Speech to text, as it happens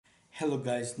Hello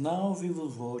guys, now we will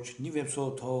watch new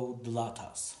episode of The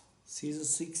Latas. Season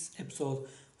 6 episode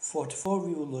 44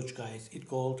 we will watch guys. It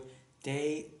called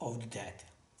Day of the Dead.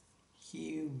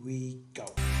 Here we go.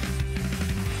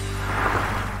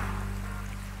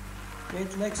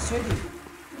 Get legs steady.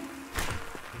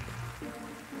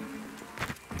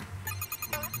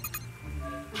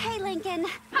 Hey, Lincoln.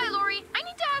 Hi, Lori. I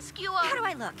need to ask you, How do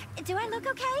I look? Do I look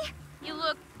okay? you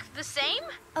look the same?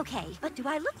 Okay, but do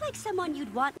I look like someone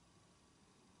you'd want?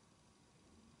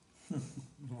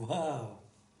 Wow.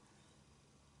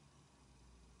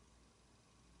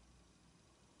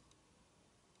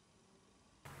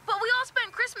 But we all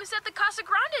spent Christmas at the Casa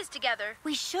Grandes together.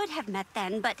 We should have met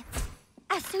then, but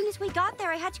as soon as we got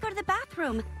there, I had to go to the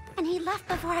bathroom, and he left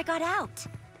before I got out.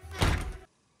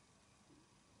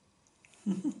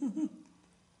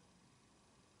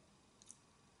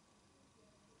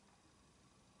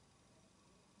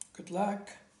 Good luck.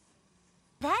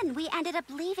 Then we ended up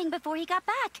leaving before he got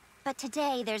back. But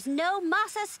today, there's no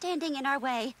masa standing in our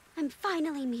way. I'm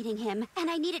finally meeting him, and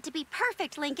I need it to be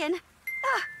perfect, Lincoln.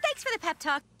 Ah, thanks for the pep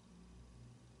talk.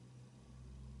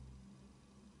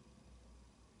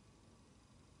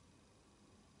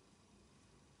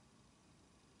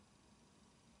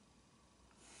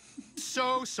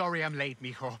 So sorry I'm late,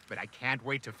 mijo, but I can't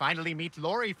wait to finally meet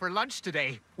Lori for lunch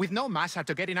today, with no masa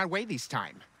to get in our way this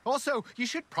time. Also, you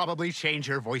should probably change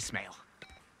your voicemail.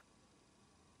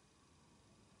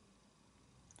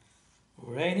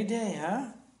 Rainy day,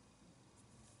 huh?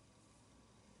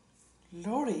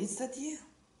 Lori, is that you?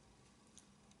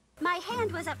 My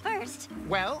hand was up first.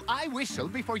 Well, I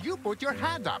whistled before you put your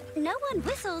hand up. No one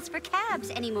whistles for cabs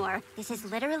anymore. This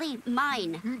is literally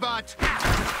mine. But...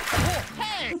 Oh,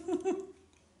 hey!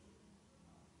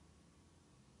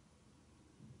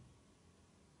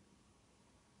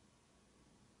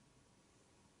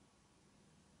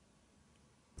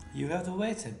 You have to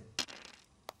wait him.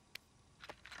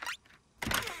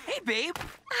 Hey, babe.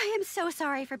 I am so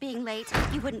sorry for being late.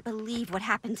 You wouldn't believe what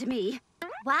happened to me.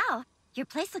 Wow, your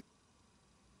place looks...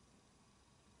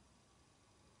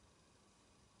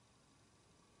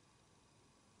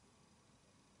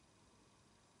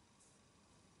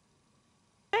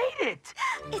 Made it.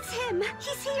 It's him.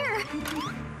 He's here.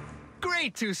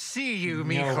 Great to see you, No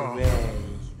mijo. way.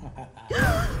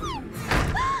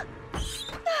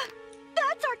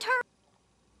 That's our turn.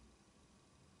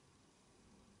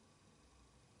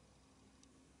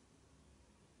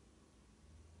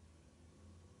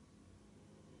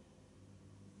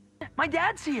 My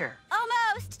dad's here.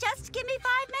 Almost. Just give me 5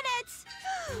 minutes.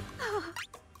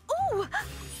 Ooh.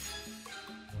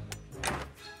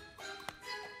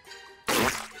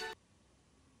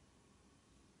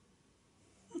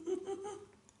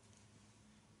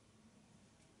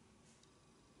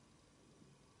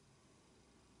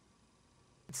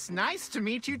 It's nice to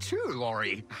meet you too,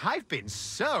 Lori. I've been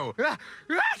so... Oh,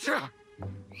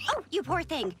 you poor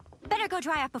thing. Better go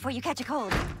dry off before you catch a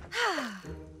cold.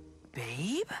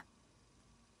 Babe?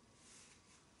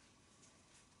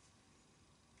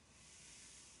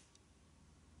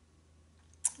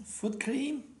 Foot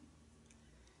cream?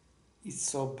 It's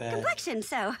so bad. Complexion,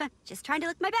 so just trying to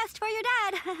look my best for your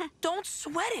dad. Don't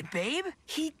sweat it, babe.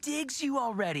 He digs you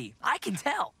already. I can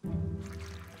tell.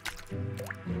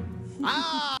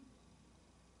 Ah!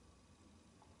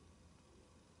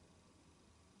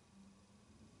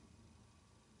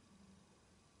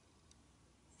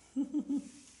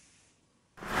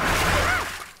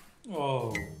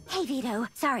 Oh, Hey, Vito.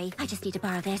 Sorry, I just need to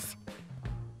borrow this.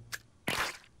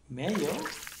 mayo?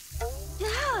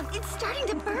 It's starting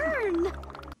to burn.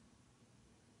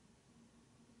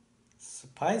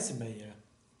 Spicy mayo.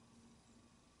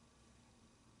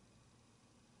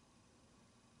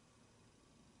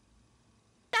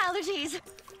 Allergies.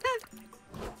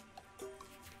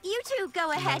 You two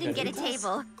go ahead and get a Margaritas?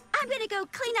 table. I'm gonna go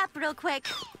clean up real quick.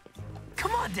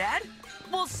 Come on, Dad.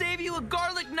 We'll save you a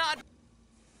garlic knot.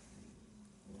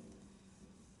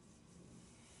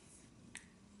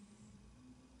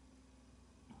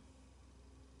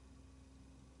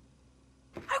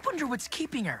 I wonder what's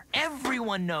keeping her.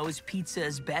 Everyone knows pizza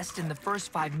is best in the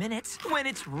first 5 minutes when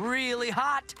it's really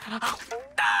hot.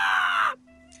 Ah!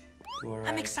 You are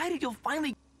I'm right. excited you'll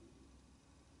finally...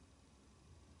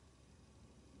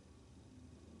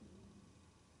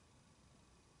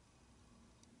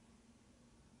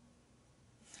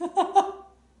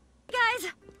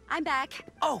 Guys, I'm back.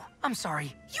 Oh, I'm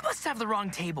sorry. You must have the wrong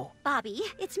table. Bobby,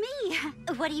 it's me.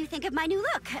 What do you think of my new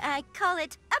look? I call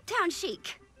it Uptown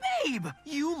Chic. Babe,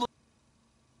 you look...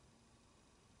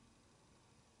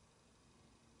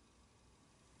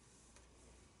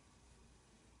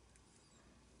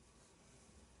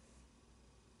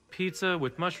 pizza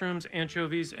with mushrooms,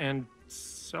 anchovies, and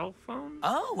cell phone?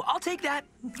 Oh, I'll take that.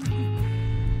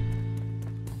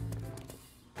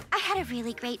 I had a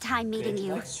really great time meeting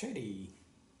you. That's shitty.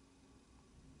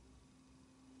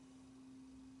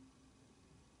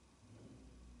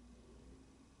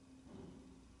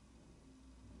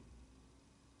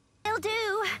 Will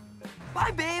do.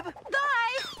 Bye, babe.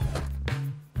 Bye.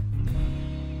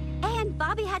 And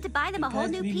Bobby had to buy them a whole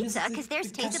Guys, new we pizza missed because the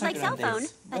theirs tasted like cell phone.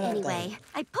 Casagrandes. But Well anyway, done.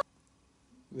 I put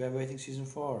We are waiting season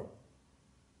 4.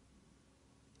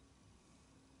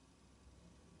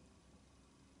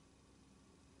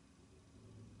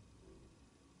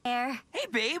 there. Hey,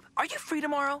 babe. Are you free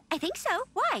tomorrow? I think so.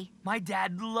 Why? My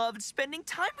dad loved spending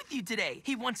time with you today.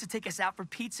 He wants to take us out for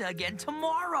pizza again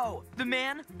tomorrow. The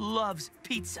man loves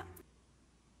pizza.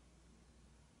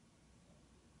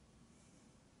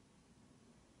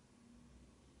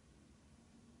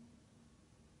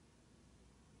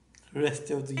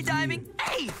 Rest of the Hey, year. diving.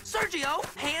 Hey, Sergio,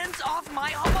 hands off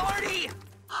my Amarty.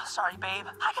 Sorry, babe.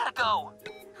 I gotta go.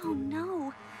 Oh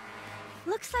no.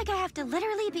 Looks like I have to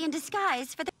literally be in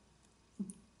disguise for the.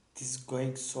 This is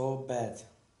going so bad.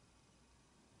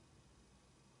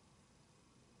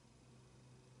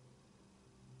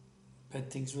 Bad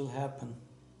things will happen.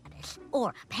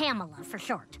 Or Pamela for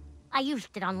short. I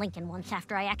used it on Lincoln once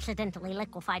after I accidentally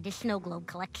liquefied his snow globe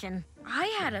collection. I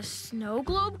had a snow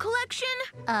globe collection?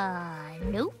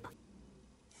 Nope.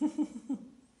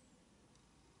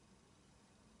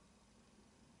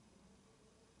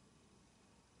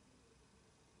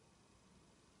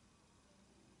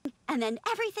 And then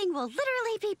everything will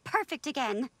literally be perfect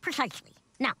again. Precisely.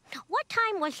 Now, what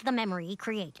time was the memory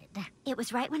created? It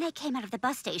was right when I came out of the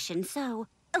bus station, so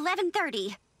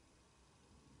 11:30.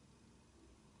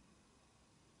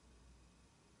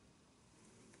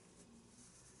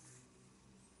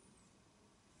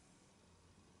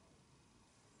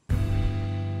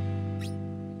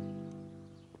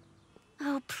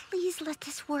 Oh, please let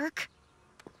this work.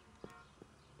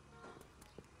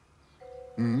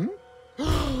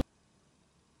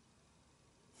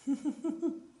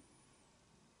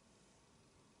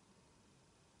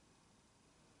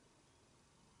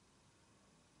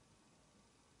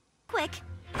 Quick.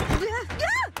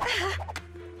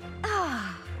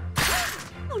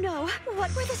 Oh no,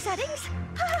 what were the settings?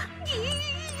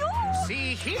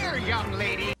 See here, young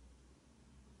lady.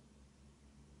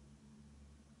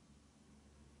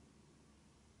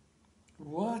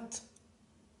 What?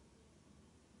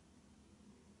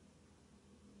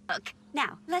 Look,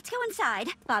 now, let's go inside.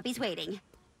 Bobby's waiting.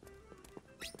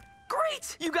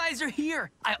 Great! You guys are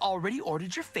here. I already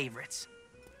ordered your favorites.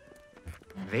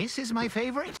 This is my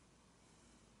favorite.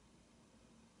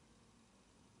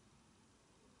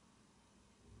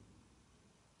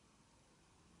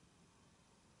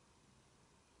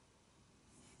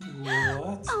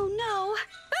 What? Oh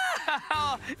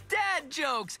Dad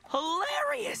jokes!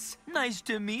 Hilarious! Nice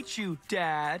to meet you,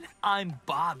 Dad. I'm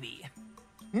Bobby.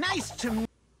 Nice to meet.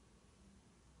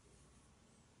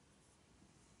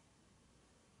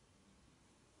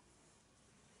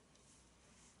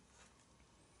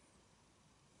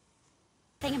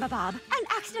 no! Thingamabob, and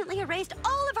accidentally erased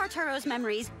all of Arturo's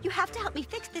memories. You have to help me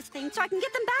fix this thing so I can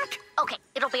get them back. Okay,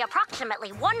 it'll be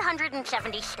approximately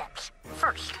 170 steps.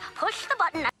 First, push the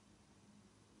button.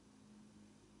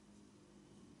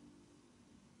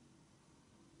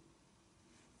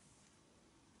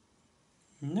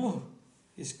 No,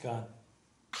 he's gone.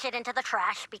 It into the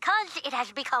trash because it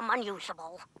has become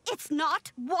unusable. It's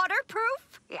not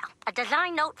waterproof? Yeah, a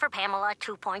design note for Pamela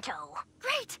 2.0.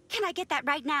 Great. Can I get that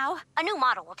right now? A new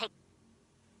model will take.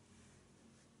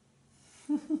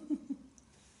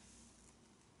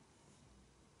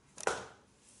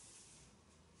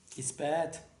 It's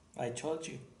bad. I told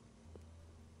you.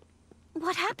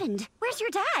 What happened? Where's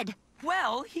your dad?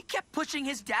 Well, he kept pushing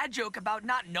his dad joke about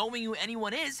not knowing who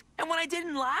anyone is, and when I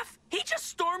didn't laugh, he just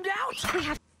stormed out. We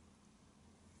have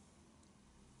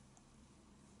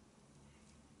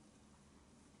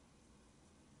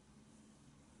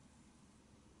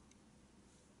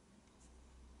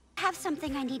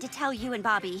something I need to tell you and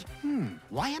Bobby.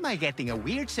 Why am I getting a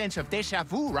weird sense of déjà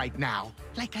vu right now?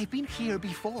 Like I've been here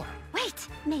before. Wait,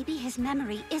 maybe his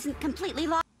memory isn't completely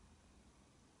lost.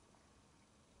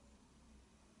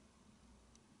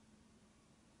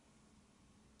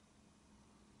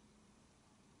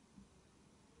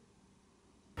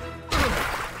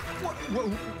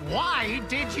 Why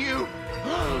did you...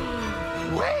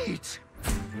 Wait!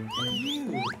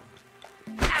 You.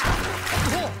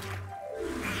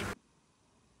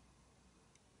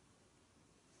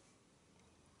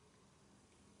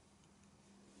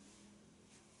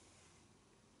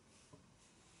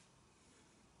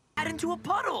 into a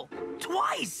puddle.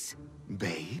 Twice.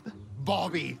 Babe?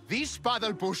 Bobby, this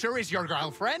puddle pusher is your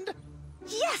girlfriend?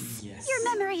 Yes! Yes.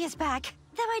 Your memory is back.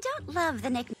 Though I don't love the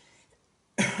nickname.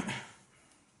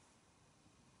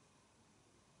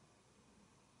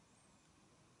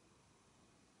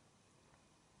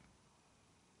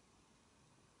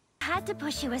 Had to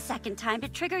push you a second time to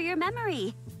trigger your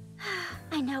memory.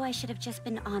 I know I should have just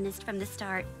been honest from the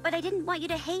start, but I didn't want you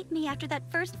to hate me after that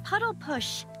first puddle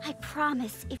push. I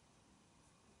promise if...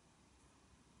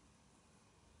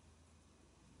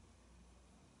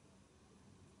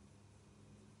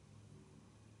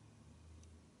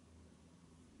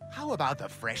 How about a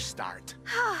fresh start?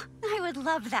 I would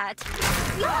love that.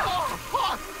 Hot,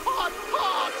 hot, hot,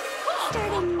 hot!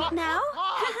 Starting now?